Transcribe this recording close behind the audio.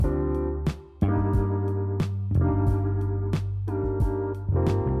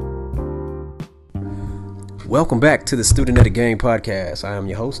Welcome back to the Student of the Game podcast. I am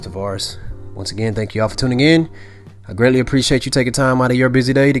your host, Tavares. Once again, thank you all for tuning in. I greatly appreciate you taking time out of your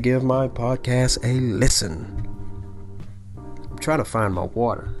busy day to give my podcast a listen. I'm trying to find my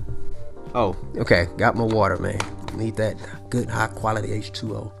water. Oh, okay. Got my water, man. Need that good, high quality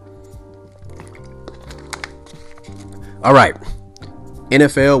H2O. All right.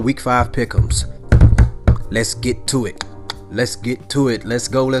 NFL Week 5 pick'ems. Let's get to it. Let's go.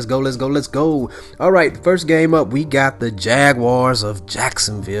 All right, first game up, we got the Jaguars of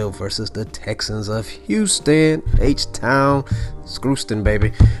Jacksonville versus the Texans of Houston. H-Town, Scrooston,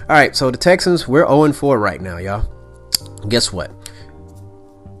 baby. All right, so the Texans, we're 0-4 right now, y'all. Guess what?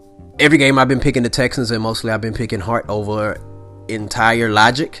 Every game I've been picking the Texans, and mostly I've been picking Hart over entire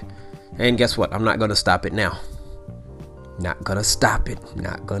logic. And guess what? I'm not going to stop it now. Not gonna stop it.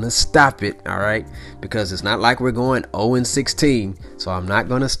 All right, because it's not like we're going 0-16, so I'm not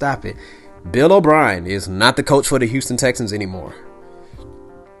gonna stop it. Bill O'Brien is not the coach for the Houston Texans anymore,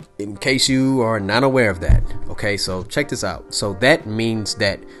 in case you are not aware of that. Okay, so check this out. So that means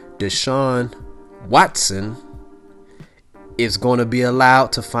that Deshaun Watson is going to be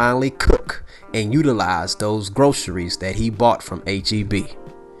allowed to finally cook and utilize those groceries that he bought from HEB.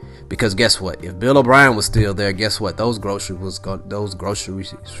 Because guess what? If Bill O'Brien was still there, guess what? Those groceries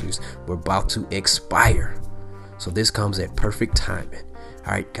were about to expire. So this comes at perfect timing.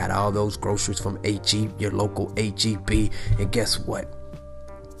 All right, got all those groceries from your local HEB, and guess what?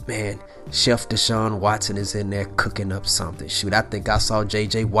 Man, Chef Deshaun Watson is in there cooking up something. Shoot, I think I saw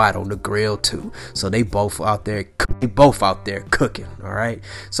JJ Watt on the grill too. So they both out there cooking. All right.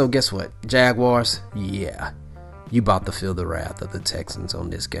 So guess what? Jaguars, yeah. You about to feel the wrath of the Texans on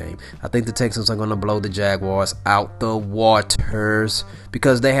this game. I think the Texans are going to blow the Jaguars out the waters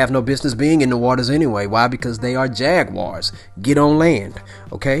because they have no business being in the waters anyway. Why? Because they are Jaguars. Get on land,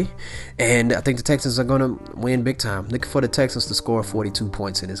 okay? And I think the Texans are going to win big time. Looking for the Texans to score 42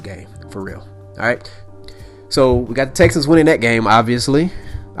 points in this game, for real. All right? So we got the Texans winning that game, obviously.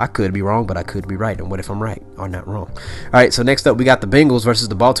 I could be wrong, but I could be right. And what if I'm right or not wrong? All right, so next up we got the Bengals versus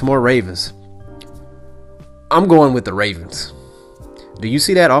the Baltimore Ravens. I'm going with the Ravens. Do you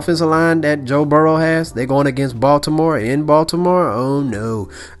see that offensive line that Joe Burrow has? They're going against Baltimore in Baltimore. Oh no.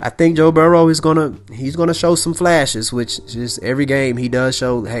 I think Joe Burrow he's gonna show some flashes, which is every game he does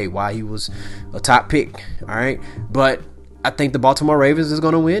show, hey, why he was a top pick. All right. But I think the Baltimore Ravens is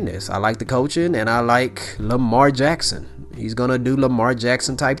gonna win this. I like the coaching and I like Lamar Jackson. He's going to do Lamar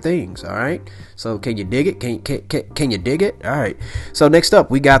Jackson type things, all right? So can you dig it? Can you dig it? All right. So next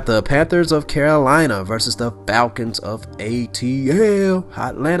up, we got the Panthers of Carolina versus the Falcons of ATL.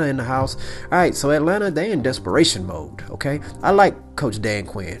 Atlanta in the house. All right, so Atlanta, they in desperation mode, okay? I like Coach Dan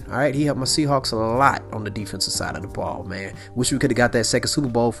Quinn, all right? He helped my Seahawks a lot on the defensive side of the ball, man. Wish we could have got that second Super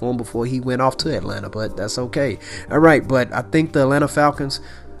Bowl for him before he went off to Atlanta, but that's okay. All right, but I think the Atlanta Falcons,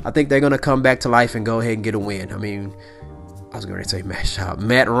 I think they're going to come back to life and go ahead and get a win. I mean, I was going to say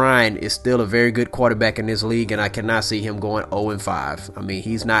Matt Ryan is still a very good quarterback in this league, and I cannot see him going 0-5. I mean,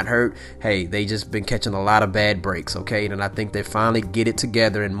 he's not hurt. Hey, they just been catching a lot of bad breaks, okay? And I think they finally get it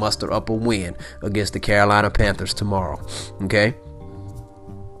together and muster up a win against the Carolina Panthers tomorrow, okay?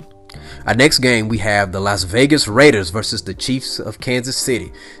 Our next game, we have the Las Vegas Raiders versus the Chiefs of Kansas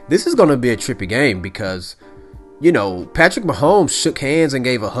City. This is going to be a trippy game because, you know, Patrick Mahomes shook hands and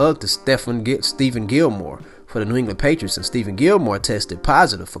gave a hug to Stephen Gilmore for the New England Patriots, and Stephen Gilmore tested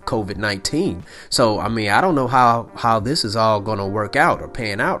positive for COVID-19. So, I mean, I don't know how this is all going to work out or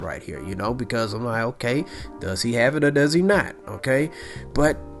pan out right here, you know, because I'm like, okay, does he have it or does he not? Okay,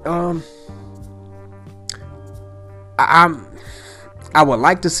 but I would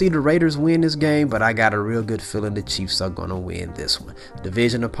like to see the Raiders win this game, but I got a real good feeling the Chiefs are going to win this one.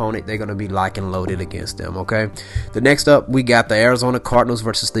 Division opponent, they're going to be locked and loaded against them, okay? The next up, we got the Arizona Cardinals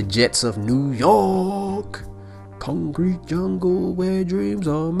versus the Jets of New York. Concrete jungle where dreams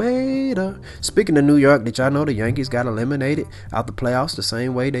are made of. Speaking of New York, did y'all know the Yankees got eliminated out the playoffs the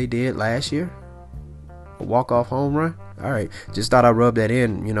same way they did last year? A walk-off home run? All right, just thought I'd rub that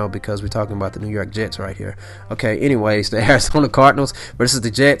in, you know, because we're talking about the New York Jets right here. Okay, anyways, the Arizona Cardinals versus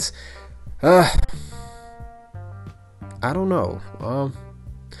the Jets. I don't know.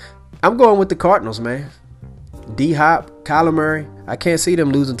 I'm going with the Cardinals, man. D-Hop, Kyler Murray, I can't see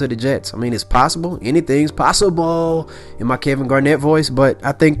them losing to the Jets. I mean, it's possible. Anything's possible in my Kevin Garnett voice, but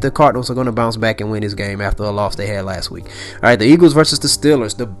I think the Cardinals are going to bounce back and win this game after a loss they had last week. All right, the Eagles versus the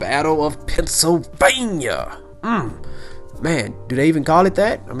Steelers, the Battle of Pennsylvania. Man, do they even call it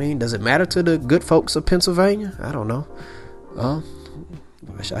that? I mean, does it matter to the good folks of Pennsylvania? I don't know. I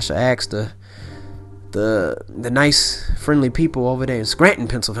should ask the the nice friendly people over there in Scranton,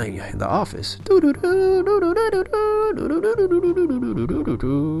 Pennsylvania, in the office.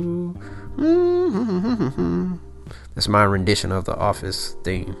 That's my rendition of the Office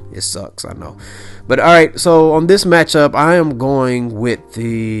theme. It sucks, I know. But all right, so on this matchup, I am going with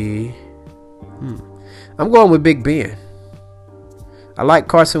I'm going with Big Ben. I like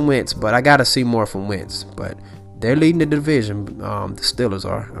Carson Wentz, but I gotta see more from Wentz. But they're leading the division. The Steelers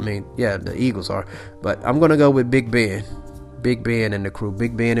are. The Eagles are. But I'm gonna go with Big Ben. Big Ben and the crew.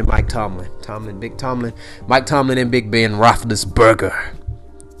 Big Ben and Mike Tomlin. Mike Tomlin and Big Ben Roethlisberger.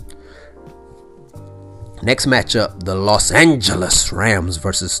 Next matchup, the Los Angeles Rams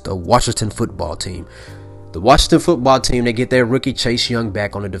versus the Washington football team. The Washington football team, they get their rookie Chase Young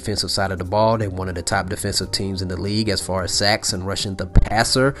back on the defensive side of the ball. They're one of the top defensive teams in the league as far as sacks and rushing the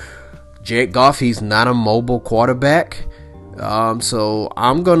passer. Jared Goff, he's not a mobile quarterback. So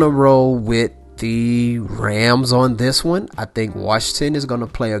I'm going to roll with the Rams on this one. I think Washington is going to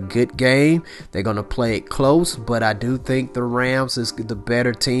play a good game. They're going to play it close, but I do think the Rams is the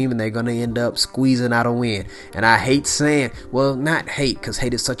better team, and they're going to end up squeezing out a win. And I hate saying, well, not hate, because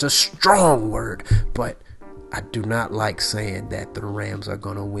hate is such a strong word, but I do not like saying that the Rams are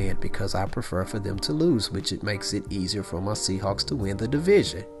going to win, because I prefer for them to lose, which it makes it easier for my Seahawks to win the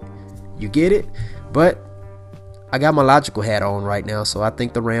division. You get it? But I got my logical hat on right now, so I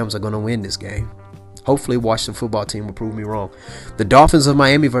think the Rams are going to win this game. Hopefully, Washington football team will prove me wrong. The Dolphins of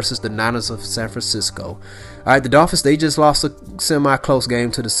Miami versus the Niners of San Francisco. All right, the Dolphins, they just lost a semi-close game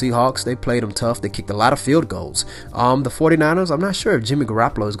to the Seahawks. They played them tough. They kicked a lot of field goals. The 49ers, I'm not sure if Jimmy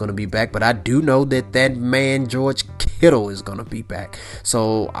Garoppolo is going to be back, but I do know that man, George Kittle, is going to be back.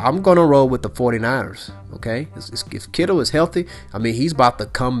 So I'm going to roll with the 49ers, okay? If Kittle is healthy, he's about to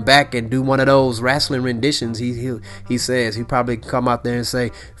come back and do one of those wrestling renditions. He says he probably come out there and say,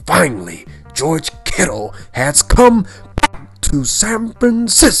 finally, George Kittle has come to San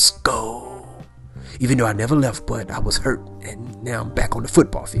Francisco. Even though I never left, but I was hurt, and now I'm back on the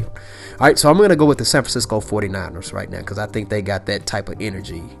football field. All right, so I'm going to go with the San Francisco 49ers right now, because I think they got that type of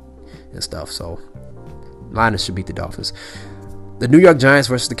energy and stuff. So Niners should beat the Dolphins. The New York Giants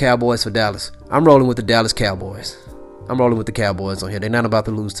versus the Cowboys for Dallas. I'm rolling with the Dallas Cowboys. I'm rolling with the Cowboys on here. They're not about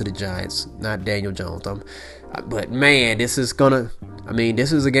to lose to the Giants, not Daniel Jones. But, man, this is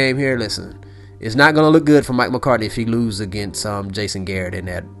a game here. Listen, it's not going to look good for Mike McCarthy if he loses against Jason Garrett and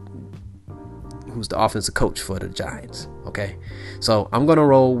that, who's the offensive coach for the Giants, okay? So I'm going to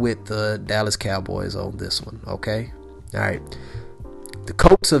roll with the Dallas Cowboys on this one, okay? All right. The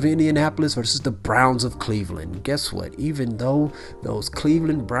Colts of Indianapolis versus the Browns of Cleveland. Guess what? Even though those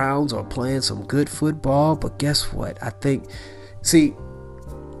Cleveland Browns are playing some good football, but guess what? I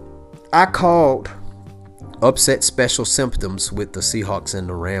called upset special symptoms with the Seahawks and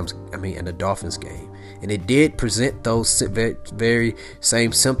the Rams, and the Dolphins game. And it did present those very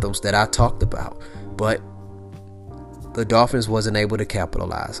same symptoms that I talked about. But the Dolphins wasn't able to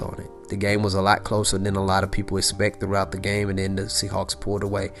capitalize on it. The game was a lot closer than a lot of people expect throughout the game, and then the Seahawks pulled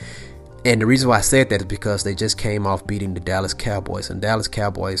away. And the reason why I said that is because they just came off beating the Dallas Cowboys. And Dallas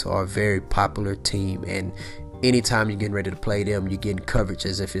Cowboys are a very popular team. And anytime you're getting ready to play them, you're getting coverage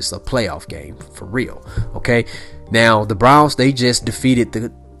as if it's a playoff game. For real. Okay? Now, the Browns, they just defeated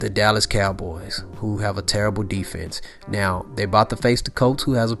the Dallas Cowboys, who have a terrible defense. Now, they're about to face the Colts,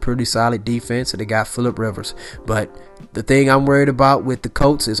 who has a pretty solid defense, and they got Phillip Rivers. But the thing I'm worried about with the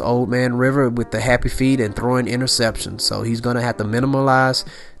Colts is Old Man River with the happy feet and throwing interceptions. So he's going to have to minimize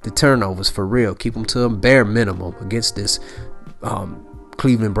the turnovers for real. Keep them to a bare minimum against this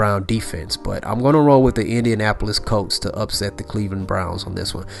Cleveland Brown defense. But I'm going to roll with the Indianapolis Colts to upset the Cleveland Browns on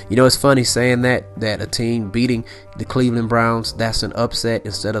this one. You know, it's funny saying that a team beating the Cleveland Browns, that's an upset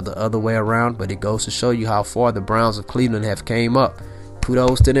instead of the other way around, but it goes to show you how far the Browns of Cleveland have came up.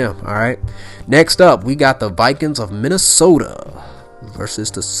 Kudos to them. All right. Next up, we got the Vikings of Minnesota versus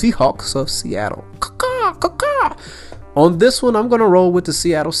the Seahawks of Seattle. On this one, I'm going to roll with the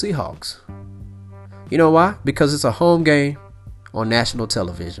Seattle Seahawks. You know why? Because it's a home game on national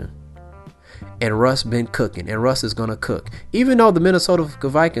television, and Russ been cooking, and Russ is gonna cook. Even though the Minnesota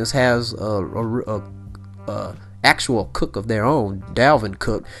Vikings has a actual cook of their own, Dalvin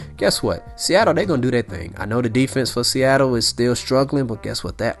Cook, guess what? Seattle, they're gonna do their thing. I know the defense for Seattle is still struggling, but guess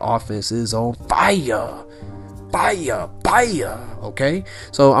what? That offense is on fire. Okay,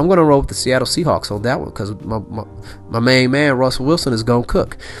 so I'm gonna roll with the Seattle Seahawks on that one, because my main man Russell Wilson is gonna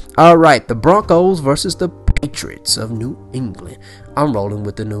cook. All right, the Broncos versus the Patriots of New England. I'm rolling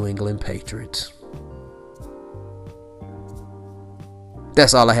with the New England Patriots.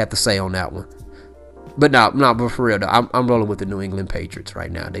 That's all I have to say on that one. But but for real though, I'm rolling with the New England Patriots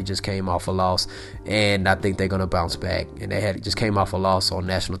right now. They just came off a loss, and I think they're gonna bounce back. And they just came off a loss on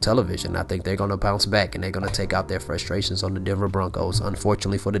national television. I think they're gonna bounce back, and they're gonna take out their frustrations on the Denver Broncos.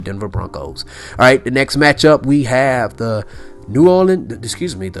 Unfortunately for the Denver Broncos. All right, the next matchup we have the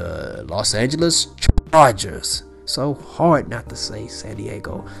Los Angeles Chargers. So hard not to say San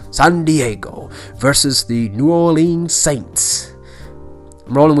Diego versus the New Orleans Saints.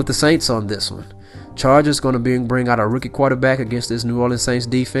 I'm rolling with the Saints on this one. Chargers going to bring out a rookie quarterback against this New Orleans Saints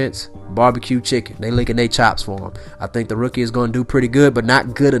defense. Barbecue chicken. They licking their chops for him. I think the rookie is going to do pretty good, but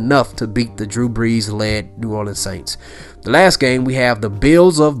not good enough to beat the Drew Brees-led New Orleans Saints. The last game, we have the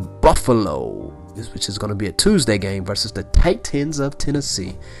Bills of Buffalo, which is going to be a Tuesday game, versus the Titans of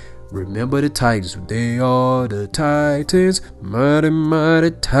Tennessee. Remember the Titans. They are the Titans. Mighty,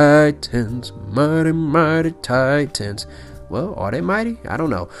 mighty Titans. Mighty, mighty Titans. Well, are they mighty? I don't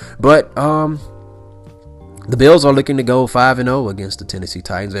know. But, the Bills are looking to go 5-0 against the Tennessee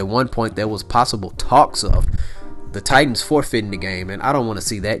Titans. At one point, there was possible talks of the Titans forfeiting the game, and I don't want to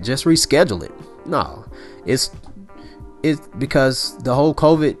see that. Just reschedule it. No, it's because the whole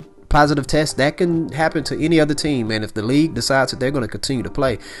COVID positive test, that can happen to any other team, and if the league decides that they're going to continue to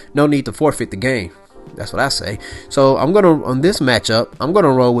play, no need to forfeit the game. That's what I say. So on this matchup, I'm gonna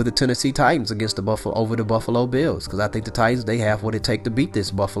roll with the Tennessee Titans against the Buffalo Bills, because I think the Titans, they have what it takes to beat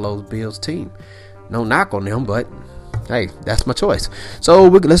this Buffalo Bills team. No knock on them, but hey, that's my choice. So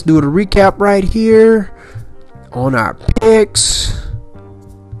let's do a recap right here on our picks.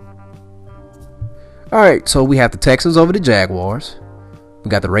 All right, so we have the Texans over the Jaguars. We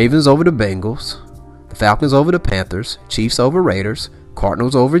got the Ravens over the Bengals, the Falcons over the Panthers, Chiefs over Raiders,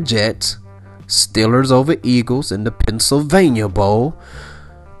 Cardinals over Jets, Steelers over Eagles in the Pennsylvania Bowl.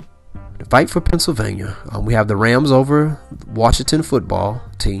 The fight for Pennsylvania. We have the Rams over Washington football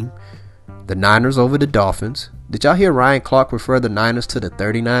team. The Niners over the Dolphins. Did y'all hear Ryan Clark refer the Niners to the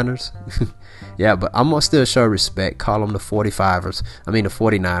 39ers? Yeah, but I'm going to still show respect. Call them the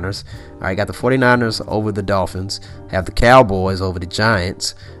 49ers. All right, got the 49ers over the Dolphins. Have the Cowboys over the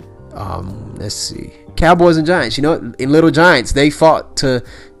Giants. Let's see. Cowboys and Giants. You know, in Little Giants, they those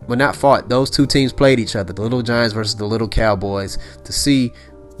two teams played each other. The Little Giants versus the Little Cowboys, to see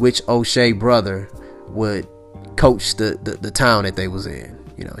which O'Shea brother would coach the town that they was in.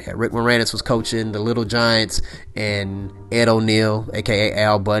 You know, Rick Moranis was coaching the Little Giants, and Ed O'Neill, aka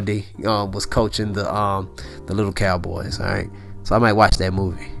Al Bundy, was coaching the Little Cowboys. All right, so I might watch that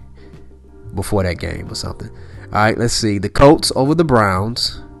movie before that game or something. All right, let's see. The Colts over the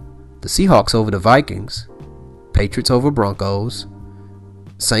Browns, the Seahawks over the Vikings, Patriots over Broncos,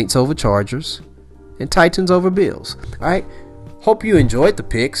 Saints over Chargers, and Titans over Bills. All right, hope you enjoyed the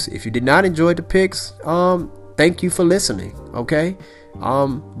picks. If you did not enjoy the picks, thank you for listening. Okay.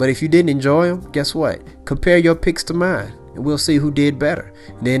 But if you didn't enjoy them, guess what? Compare your picks to mine, and we'll see who did better.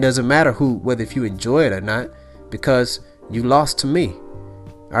 And then it doesn't matter whether if you enjoy it or not, because you lost to me.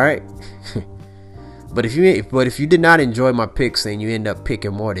 All right. But if you did not enjoy my picks and you end up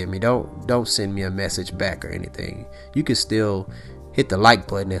picking more than me, don't send me a message back or anything. You can still hit the like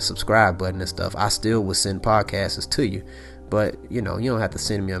button and subscribe button and stuff. I still will send podcasts to you. But, you don't have to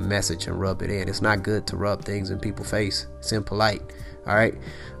send me a message and rub it in. It's not good to rub things in people's face. It's impolite. All right.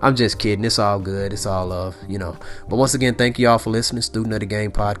 I'm just kidding. It's all good. It's all love, But once again, thank you all for listening. Student of the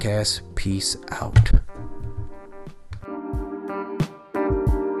Game podcast. Peace out.